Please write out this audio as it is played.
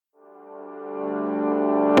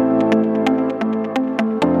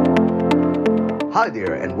Hi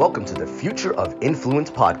there, and welcome to the Future of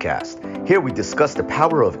Influence podcast. Here we discuss the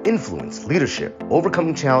power of influence, leadership,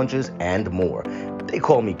 overcoming challenges, and more. They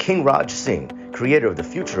call me King Raj Singh, creator of the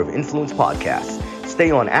Future of Influence podcast.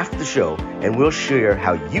 Stay on after the show, and we'll share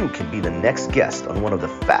how you can be the next guest on one of the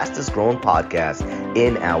fastest growing podcasts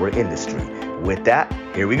in our industry. With that,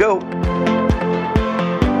 here we go.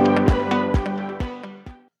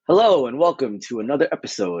 Hello, and welcome to another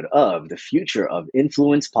episode of the Future of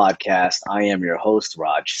Influence podcast. I am your host,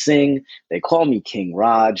 Raj Singh. They call me King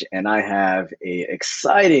Raj, and I have an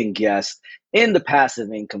exciting guest in the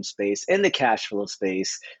passive income space, in the cash flow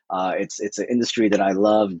space. It's an industry that I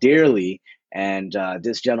love dearly, and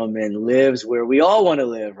this gentleman lives where we all want to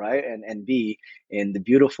live, right? And be in the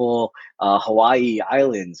beautiful Hawaii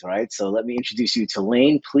Islands, right? So let me introduce you to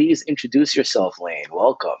Lane. Please introduce yourself, Lane.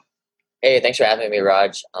 Welcome. Hey, thanks for having me,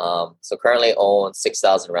 Raj. So currently own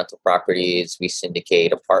 6,000 rental properties. We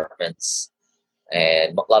syndicate apartments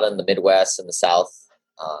and a lot in the Midwest and the South.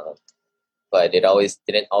 But it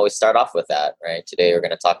didn't always start off with that, right? Today we're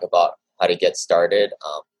going to talk about how to get started.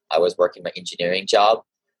 I was working my engineering job.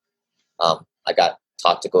 I got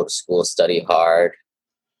taught to go to school, study hard,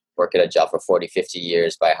 work at a job for 40, 50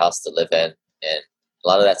 years, buy a house to live in. And a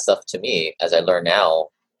lot of that stuff to me, as I learn now,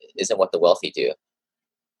 isn't what the wealthy do.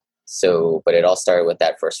 So, but it all started with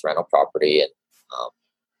that first rental property, and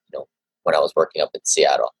when I was working up in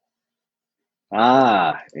Seattle.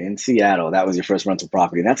 In Seattle, that was your first rental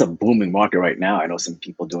property. That's a booming market right now. I know some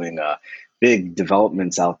people doing big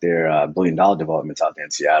developments out there, billion-dollar developments out there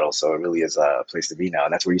in Seattle. So it really is a place to be now.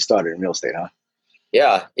 And that's where you started in real estate, huh?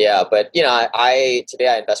 Yeah. But I today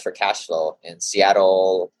I invest for Cashflow in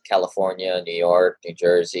Seattle, California, New York, New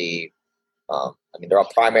Jersey. They're all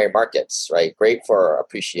primary markets, right? Great for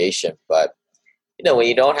appreciation, but when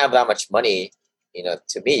you don't have that much money,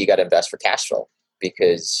 to me, you got to invest for cash flow,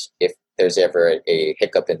 because if there's ever a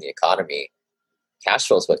hiccup in the economy, cash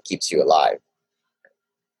flow is what keeps you alive.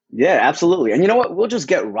 Yeah, absolutely. And you know what? We'll just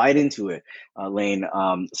get right into it, Lane.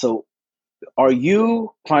 So are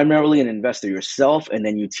you primarily an investor yourself, and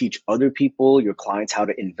then you teach other people, your clients, how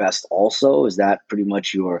to invest also? Is that pretty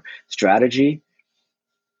much your strategy?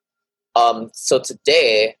 So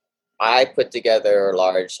today I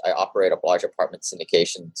I operate a large apartment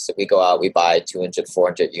syndication. So we go out, we buy 200,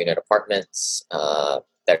 400 unit apartments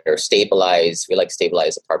that are stabilized. We like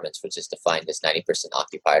stabilized apartments, which is defined as 90%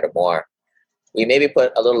 occupied or more. We maybe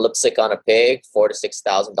put a little lipstick on a pig, $4,000 to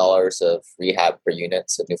 $6,000 of rehab per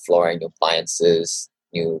unit. So new flooring, new appliances,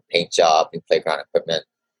 new paint job, new playground equipment.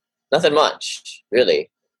 Nothing much,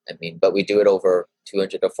 really. But we do it over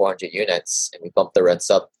 200 or 400 units, and we bump the rents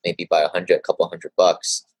up maybe by a couple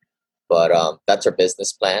 $100. But that's our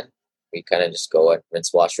business plan. We kind of just go and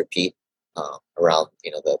rinse, wash, repeat around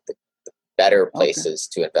the better places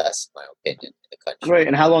to invest, in my opinion, in the country. Great.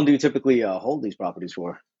 And how long do you typically hold these properties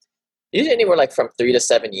for? Usually anywhere from 3 to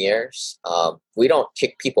 7 years. We don't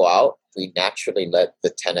kick people out. We naturally let the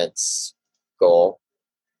tenants go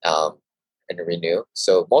and renew.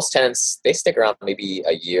 So most tenants, they stick around maybe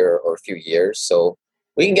a year or a few years. So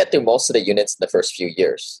we can get through most of the units in the first few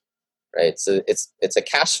years, right? So it's a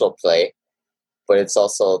cash flow play, but it's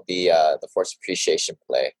also the forced appreciation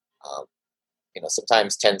play.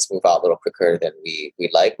 Sometimes tenants move out a little quicker than we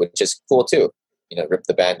like, which is cool too. Rip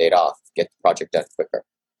the Band-Aid off, get the project done quicker.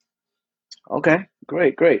 Okay,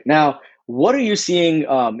 great. Now, what are you seeing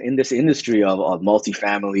in this industry of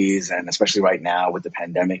multifamilies, and especially right now with the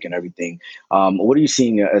pandemic and everything? What are you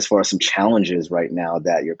seeing as far as some challenges right now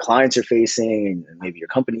that your clients are facing and maybe your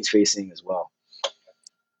company's facing as well?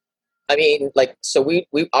 So we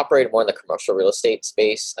operate more in the commercial real estate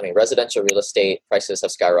space. Residential real estate prices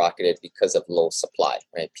have skyrocketed because of low supply,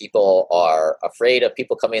 right? People are afraid of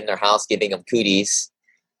people coming in their house, giving them cooties.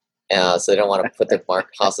 So they don't want to put their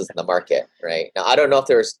houses in the market, right? Now, I don't know if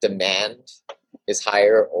there's demand is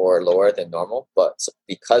higher or lower than normal, but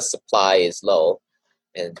because supply is low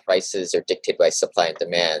and prices are dictated by supply and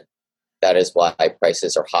demand, that is why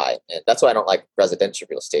prices are high. And that's why I don't like residential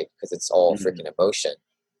real estate, because it's all freaking emotion.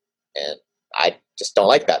 And I just don't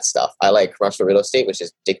like that stuff. I like commercial real estate, which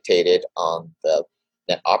is dictated on the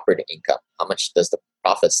net operating income. How much does the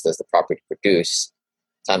property produce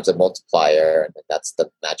times a multiplier, and that's the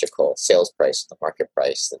magical sales price, the market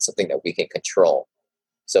price. That's something that we can control.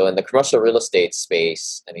 So in the commercial real estate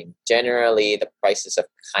space, generally the prices have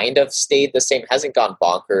kind of stayed the same. It hasn't gone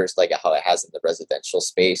bonkers like how it has in the residential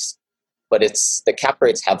space, but the cap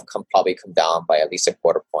rates have probably come down by at least a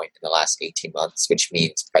quarter point in the last 18 months, which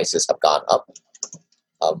means prices have gone up.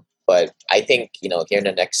 But I think, here in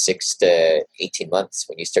the next 6 to 18 months,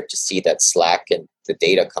 when you start to see that slack and the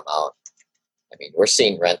data come out, I mean, we're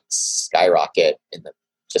seeing rents skyrocket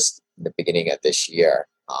just in the beginning of this year,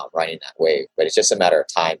 riding that wave. But it's just a matter of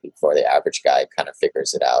time before the average guy kind of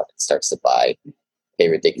figures it out and starts to pay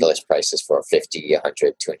ridiculous prices for 50,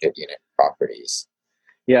 100, 200 unit properties.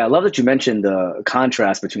 Yeah, I love that you mentioned the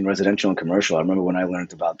contrast between residential and commercial. I remember when I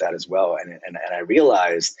learned about that as well, and I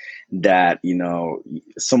realized that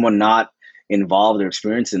someone not involved or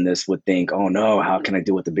experienced in this would think, "Oh no, how can I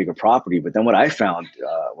deal with the bigger property?" But then what I found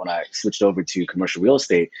when I switched over to commercial real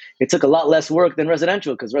estate, it took a lot less work than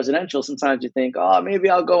residential, because residential sometimes you think, "Oh, maybe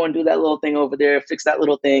I'll go and do that little thing over there, fix that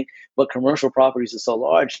little thing," but commercial properties are so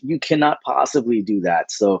large, you cannot possibly do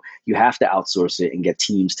that. So you have to outsource it and get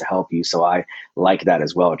teams to help you. So I like that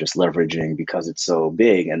as well, just leveraging because it's so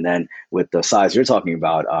big. And then with the size you're talking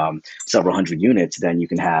about, several hundred units, then you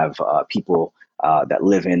can have people that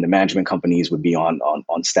live in the management companies would be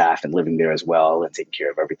on staff and living there as well and taking care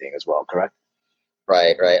of everything as well, correct?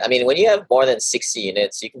 Right, right. I mean, when you have more than 60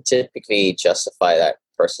 units, you can typically justify that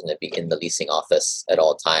person to be in the leasing office at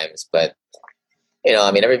all times. But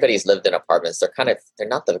I mean, everybody's lived in apartments. They're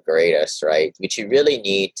not the greatest, right? What you really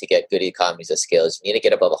need to get good economies of scale is you need to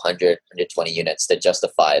get above 100, 120 units to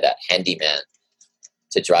justify that handyman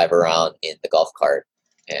to drive around in the golf cart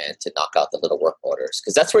and to knock out the little work orders.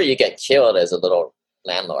 Because that's where you get killed as a little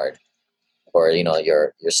landlord, or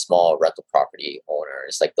your small rental property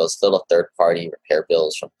owners, like those little third-party repair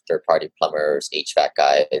bills from third-party plumbers, HVAC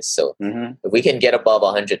guys. So if we can get above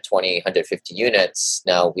 120, 150 units,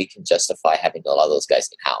 now we can justify having a lot of those guys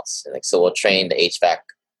in-house. And so we'll train the HVAC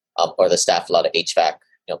or the staff a lot of HVAC,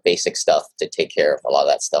 basic stuff to take care of a lot of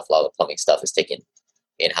that stuff. A lot of the plumbing stuff is taken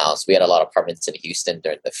in-house. We had a lot of apartments in Houston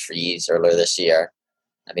during the freeze earlier this year.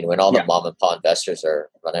 I mean, when all the mom and pop investors are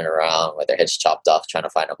running around with their heads chopped off trying to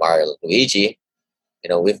find a Mario and Luigi,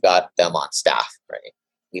 we've got them on staff, right?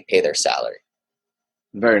 We pay their salary.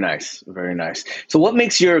 Very nice. Very nice. So what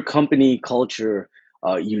makes your company culture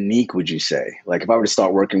unique, would you say? Like if I were to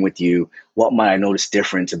start working with you, what might I notice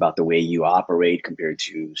different about the way you operate compared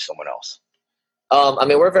to someone else? I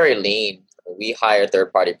mean, we're very lean. We hire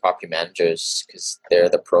third-party property managers because they're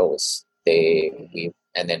the pros.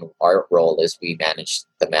 And then our role is we manage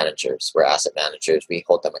the managers. We're asset managers. We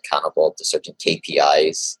hold them accountable to certain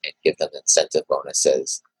KPIs and give them incentive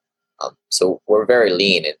bonuses. So we're very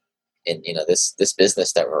lean in this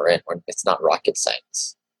business that we're in. It's not rocket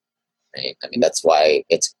science, right? I mean, that's why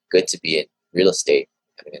it's good to be in real estate.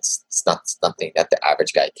 I mean, it's not something that the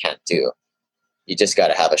average guy can't do. You just got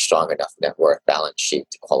to have a strong enough net worth balance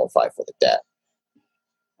sheet to qualify for the debt.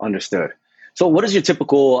 Understood. So what does your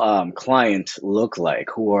typical client look like?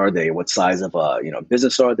 Who are they? What size of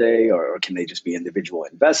business are they? Or can they just be individual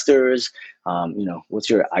investors? What's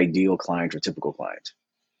your ideal client or typical client?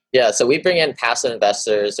 Yeah, so we bring in passive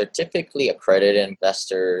investors. They're typically accredited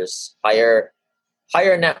investors, higher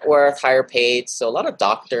net worth, higher paid. So a lot of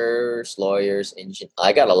doctors, lawyers,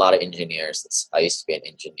 I got a lot of engineers. I used to be an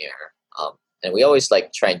engineer. And we always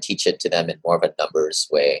try and teach it to them in more of a numbers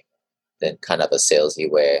way than kind of a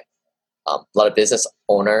salesy way. A lot of business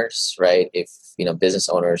owners, right? If, business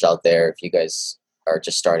owners out there, if you guys are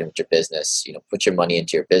just starting with your business, put your money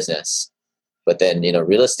into your business. But then,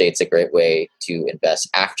 real estate's a great way to invest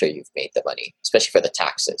after you've made the money, especially for the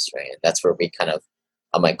taxes, right? And that's where we kind of,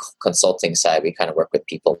 on my consulting side, we kind of work with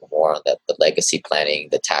people more on the legacy planning,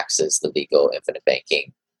 the taxes, the legal, infinite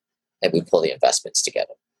banking, and we pull the investments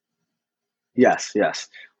together. Yes, yes.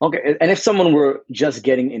 Okay. And if someone were just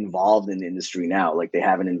getting involved in the industry now, like they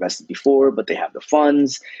haven't invested before, but they have the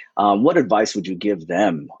funds, what advice would you give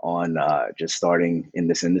them on just starting in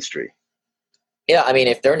this industry? Yeah, I mean,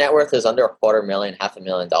 if their net worth is under $250,000,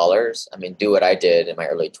 $500,000, I mean, do what I did in my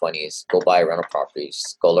early 20s. Go buy rental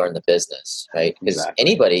properties. Go learn the business, right? Because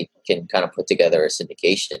anybody can kind of put together a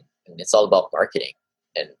syndication, and it's all about marketing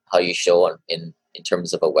and how you show in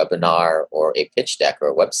terms of a webinar or a pitch deck or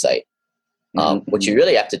a website. What you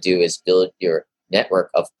really have to do is build your network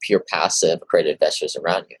of pure passive accredited investors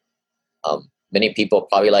around you. Many people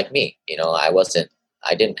probably like me,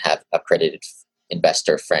 I didn't have accredited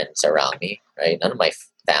investor friends around me, right? None of my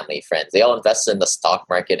family friends, they all invested in the stock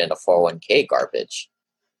market and the 401k garbage.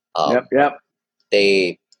 Yep.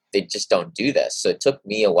 They just don't do this. So it took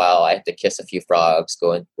me a while. I had to kiss a few frogs,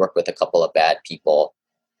 go and work with a couple of bad people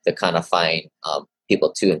to kind of find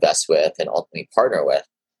people to invest with and ultimately partner with.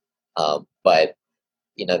 But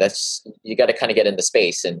that's, you got to kind of get into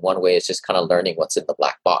space. And one way is just kind of learning what's in the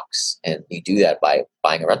black box. And you do that by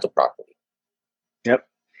buying a rental property. Yep.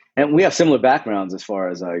 And we have similar backgrounds as far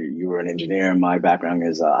as you were an engineer. My background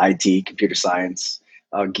is IT, computer science,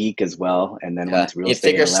 geek as well. And then when it's real you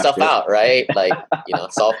estate, figure stuff out, right?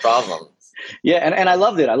 Solve problems. Yeah, and I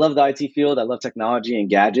loved it. I love the IT field. I love technology and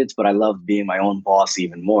gadgets, but I love being my own boss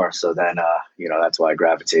even more. So then, that's why I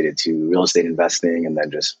gravitated to real estate investing, and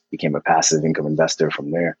then just became a passive income investor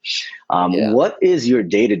from there. Yeah. What is your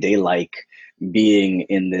day to day like being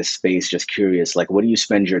in this space? Just curious, like, what do you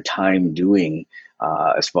spend your time doing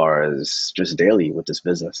as far as just daily with this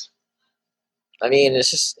business? I mean, it's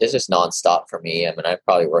just nonstop for me. I mean, I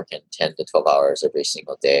probably work in 10 to 12 hours every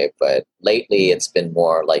single day, but lately it's been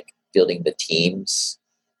more like building the teams.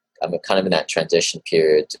 I'm kind of in that transition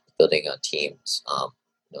period to building on teams.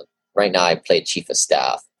 Right now I play chief of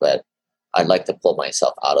staff, but I'd like to pull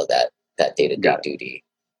myself out of that day to day Got it. duty.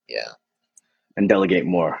 Yeah. And delegate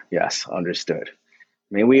more. Yes, understood.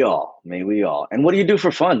 May we all. May we all. And what do you do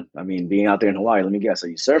for fun? I mean, being out there in Hawaii, let me guess. Are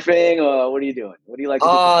you surfing or what are you doing? What do you like to do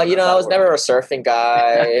for fun I outside of was work? never a surfing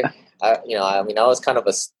guy. I mean, I was kind of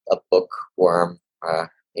a bookworm. I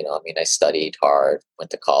mean, I studied hard,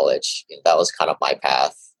 went to college. That was kind of my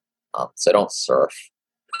path. So I don't surf.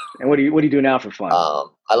 And what do you do now for fun?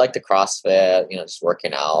 I like to CrossFit. Just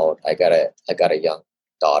working out. I got a young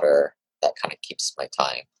daughter that kind of keeps my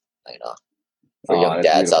time. You know, for Oh, young that's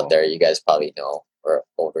dads out beautiful. there, you guys probably know, or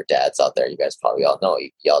older dads out there, you guys probably all know,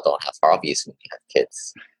 y'all don't have hobbies when you have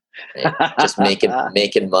kids, right? Just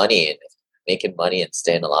making money and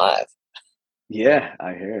staying alive. Yeah,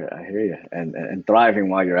 I hear it. I hear you. And thriving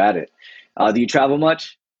while you're at it. Do you travel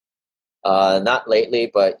much? Not lately,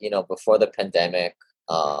 but before the pandemic,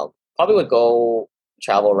 probably would go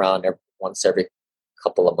travel around once every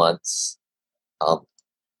couple of months. Um,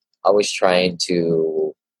 I was trying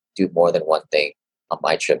to do more than one thing on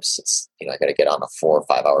my trips. It's I got to get on a 4 or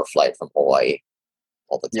 5 hour flight from Hawaii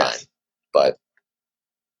all the time, Yes. but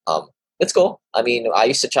um, it's cool. I mean, I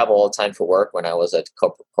used to travel all the time for work when I was a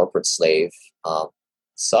corporate slave.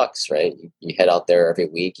 Sucks, right? You head out there every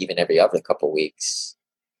week, even every other couple weeks.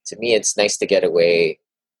 To me, it's nice to get away.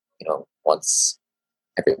 Once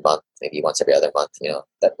every month, maybe once every other month.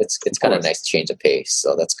 That it's Of kind of course. nice change of pace.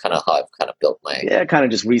 So that's kind of how I've kind of built my Yeah, kind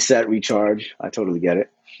of just reset, recharge. I totally get it.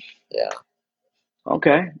 yeah.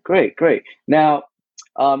 Okay, great, great. Now,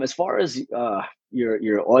 as far as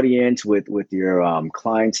your audience with your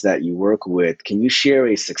clients that you work with, can you share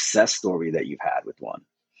a success story that you've had with one?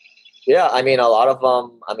 Yeah, I mean, a lot of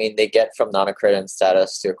them, I mean, they get from non-accredited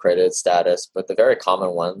status to accredited status, but the very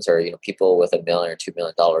common ones are, people with $1 million or $2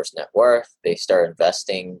 million net worth. They start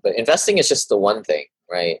investing, but investing is just the one thing,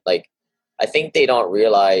 right? Like, I think they don't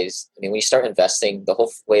realize, I mean, when you start investing, the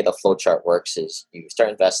whole way the flow chart works is you start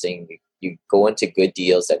investing, you go into good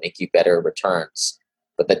deals that make you better returns,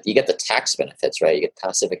 but that you get the tax benefits, right? You get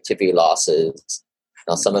passive activity losses.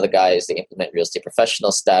 Now, some of the guys, they implement real estate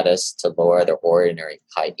professional status to lower their ordinary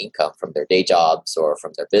high income from their day jobs or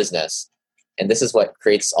from their business. And this is what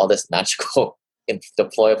creates all this magical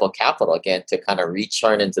deployable capital, again, to kind of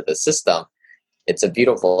return into the system. It's a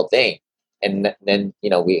beautiful thing. And then,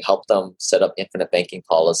 we help them set up infinite banking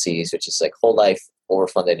policies, which is like whole life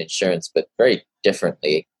overfunded insurance, but very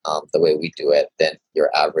differently, the way we do it than your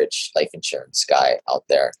average life insurance guy out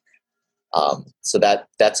there. So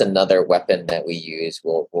that's another weapon that we use.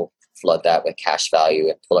 We'll flood that with cash value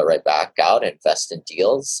and pull it right back out and invest in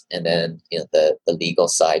deals. And then the legal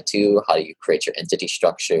side too. How do you create your entity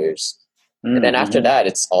structures? And then after Mm-hmm. that,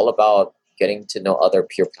 it's all about getting to know other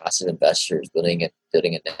pure passive investors, building a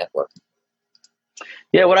network.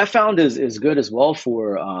 Yeah, what I found is good as well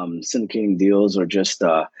for syndicating deals or just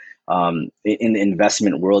in the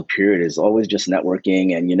investment world. Period is always just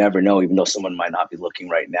networking, and you never know. Even though someone might not be looking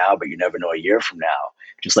right now, but you never know a year from now.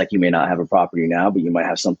 Just like you may not have a property now, but you might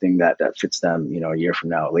have something that fits them, a year from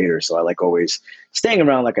now or later. So I like always staying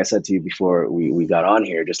around, like I said to you before we got on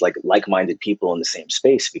here, just like-minded people in the same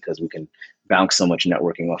space because we can bounce so much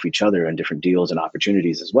networking off each other and different deals and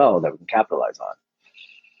opportunities as well that we can capitalize on.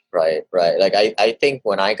 Right, right. Like I think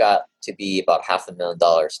when I got to be about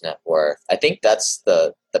 $500,000 net worth, I think that's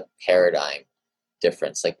the paradigm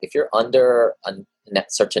difference. Like if you're under a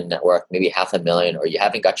certain net worth, maybe 500,000, or you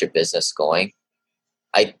haven't got your business going,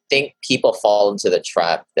 I think people fall into the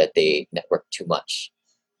trap that they network too much.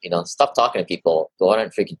 Stop talking to people. Go out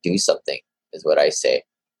and freaking do something is what I say.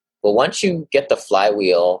 But once you get the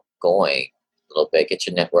flywheel going a little bit, get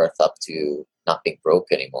your net worth up to not being broke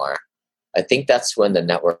anymore, I think that's when the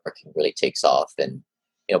networking really takes off. And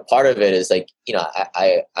part of it is like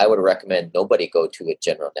I would recommend nobody go to a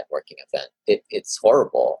general networking event. It's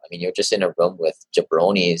horrible. I mean, you're just in a room with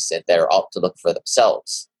jabronis and they're out to look for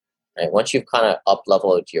themselves. Right? Once you've kind of up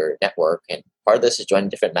leveled your network, and part of this is joining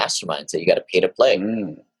different masterminds that you got to pay to play.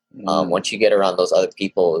 Mm, mm. Once you get around those other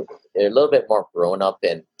people, they're a little bit more grown up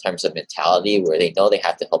in terms of mentality, where they know they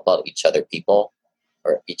have to help out each other people.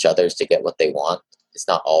 or each other's to get what they want. It's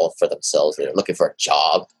not all for themselves. They're looking for a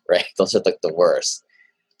job, right? Those are like the worst.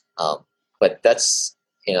 But that's,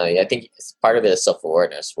 I think it's part of it is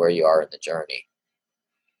self-awareness, where you are in the journey.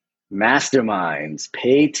 Masterminds,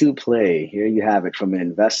 pay to play. Here you have it from an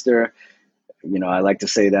investor. I like to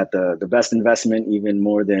say that the best investment, even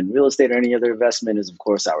more than real estate or any other investment, is of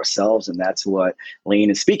course ourselves, and that's what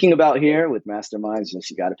Lane is speaking about here with Masterminds. Just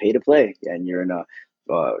you got to pay to play, and you're in a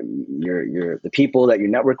you're the people that you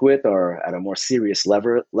network with are at a more serious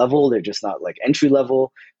level. They're just not like entry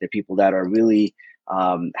level. They're people that are really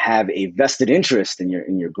have a vested interest in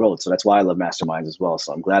your growth. So that's why I love Masterminds as well.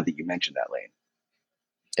 So I'm glad that you mentioned that, Lane.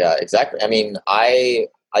 Yeah, exactly. I mean, I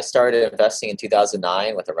started investing in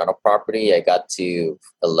 2009 with a rental property. I got to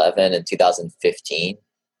 11 in 2015,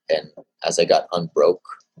 and as I got unbroke,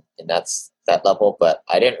 and that's that level. But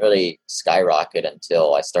I didn't really skyrocket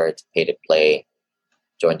until I started to pay to play,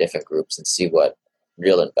 join different groups, and see what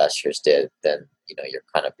real investors did. Then you're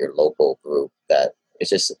kind of your local group that it's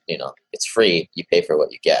just it's free. You pay for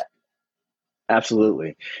what you get.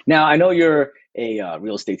 Absolutely. Now, I know you're a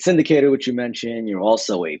real estate syndicator, which you mentioned. You're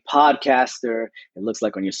also a podcaster. It looks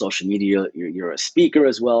like on your social media, you're a speaker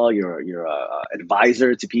as well. You're a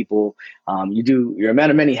advisor to people. You're a man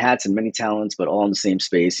of many hats and many talents, but all in the same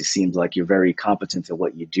space. It seems like you're very competent at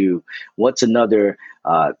what you do. What's another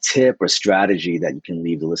tip or strategy that you can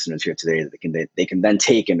leave the listeners here today that they can then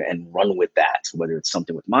take and run with that, whether it's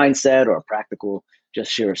something with mindset or practical? Just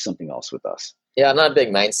share something else with us. Yeah, I'm not a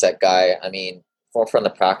big mindset guy. I mean, from the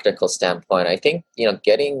practical standpoint, I think,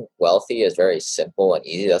 getting wealthy is very simple and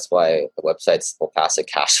easy. That's why the website's Simple Passive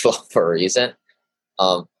Cashflow for a reason.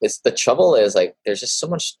 It's the trouble is like, there's just so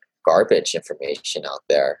much garbage information out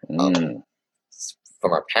there from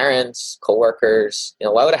our parents, coworkers.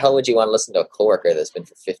 Why the hell would you want to listen to a coworker that's been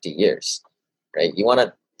for 50 years, right? You want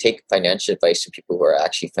to take financial advice from people who are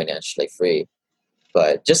actually financially free.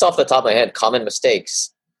 But just off the top of my head, common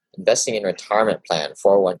mistakes. Investing in retirement plan,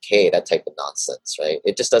 401k, that type of nonsense, right?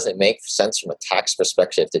 It just doesn't make sense from a tax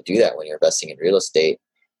perspective to do that when you're investing in real estate,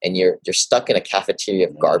 and you're stuck in a cafeteria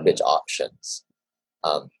of garbage options.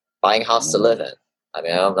 Buying a house to live in. I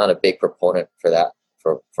mean, I'm not a big proponent for that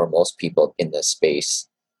for most people in this space.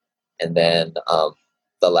 And then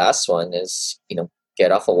the last one is,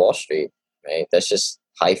 get off of Wall Street, right? That's just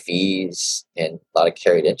high fees and a lot of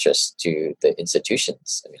carried interest to the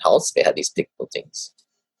institutions. I mean, how else do they have these big buildings?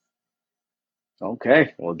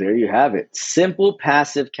 Okay, well, there you have it.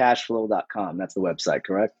 SimplePassiveCashflow.com. That's the website,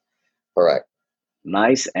 correct? Correct.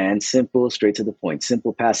 Nice and simple, straight to the point.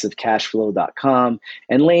 SimplePassiveCashflow.com.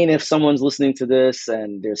 And Lane, if someone's listening to this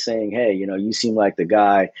and they're saying, hey, you seem like the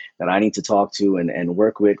guy that I need to talk to and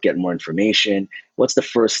work with, get more information, what's the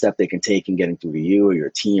first step they can take in getting through to you or your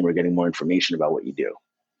team or getting more information about what you do?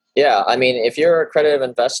 Yeah, I mean, if you're a accredited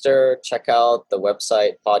investor, check out the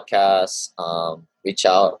website, podcast, reach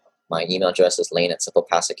out. My email address is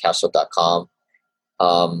lane@simplepassivecashflow.com.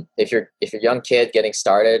 If you're a young kid getting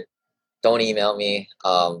started, don't email me.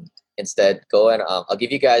 Instead, go and I'll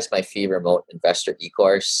give you guys my free remote investor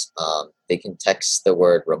e-course. They can text the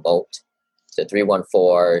word remote to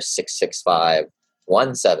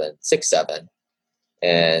 314-665-1767,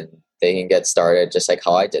 and they can get started just like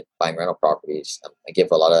how I did, buying rental properties. I give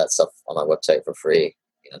a lot of that stuff on my website for free.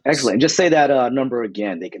 Excellent. And just say that number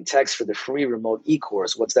again. They can text for the free remote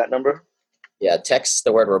e-course. What's that number? Yeah, text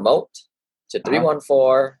the word remote to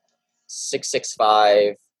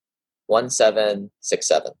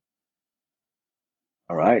 314-665-1767.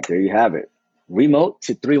 All right, there you have it. Remote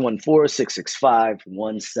to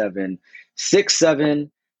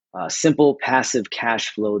 314-665-1767.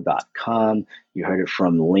 SimplePassiveCashflow.com. You heard it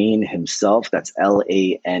from Lane himself. That's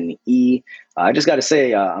Lane. I just got to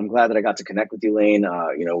say, I'm glad that I got to connect with you, Lane.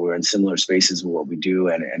 We're in similar spaces with what we do,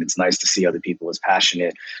 and it's nice to see other people as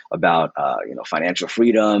passionate about, financial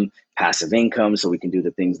freedom, passive income, so we can do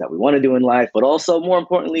the things that we want to do in life, but also, more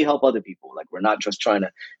importantly, help other people. Like, we're not just trying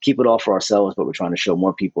to keep it all for ourselves, but we're trying to show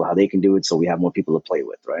more people how they can do it so we have more people to play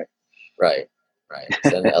with, right? Right.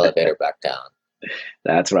 Send the elevator back down.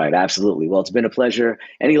 That's right. Absolutely. Well, it's been a pleasure.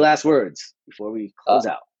 Any last words before we close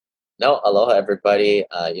out? No, aloha, everybody.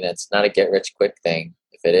 It's not a get rich quick thing.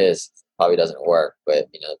 If it is, it probably doesn't work. But,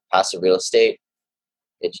 passive real estate,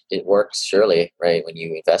 it works surely, right? When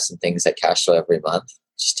you invest in things that cash flow every month,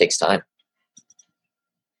 it just takes time.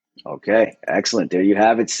 Okay. Excellent. There you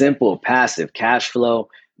have it.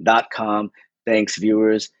 SimplePassiveCashflow.com. Thanks,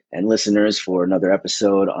 viewers and listeners, for another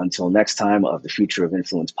episode. Until next time of the Future of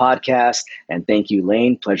Influence podcast. And thank you,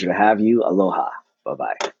 Lane. Pleasure to have you. Aloha.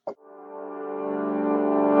 Bye-bye.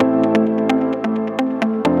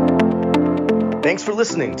 Thanks for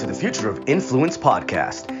listening to the Future of Influence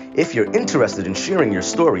podcast. If you're interested in sharing your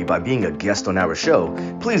story by being a guest on our show,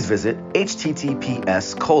 please visit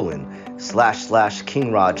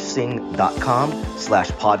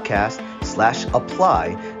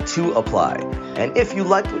https://kingrajsingh.com/podcast/apply to apply. And if you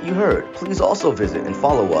liked what you heard, please also visit and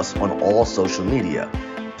follow us on all social media.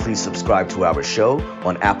 Please subscribe to our show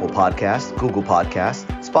on Apple Podcasts, Google Podcasts,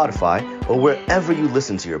 Spotify, or wherever you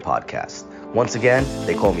listen to your podcast. Once again,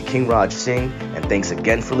 they call me King Raj Singh, and thanks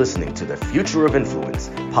again for listening to the Future of Influence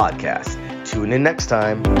podcast. Tune in next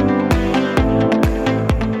time.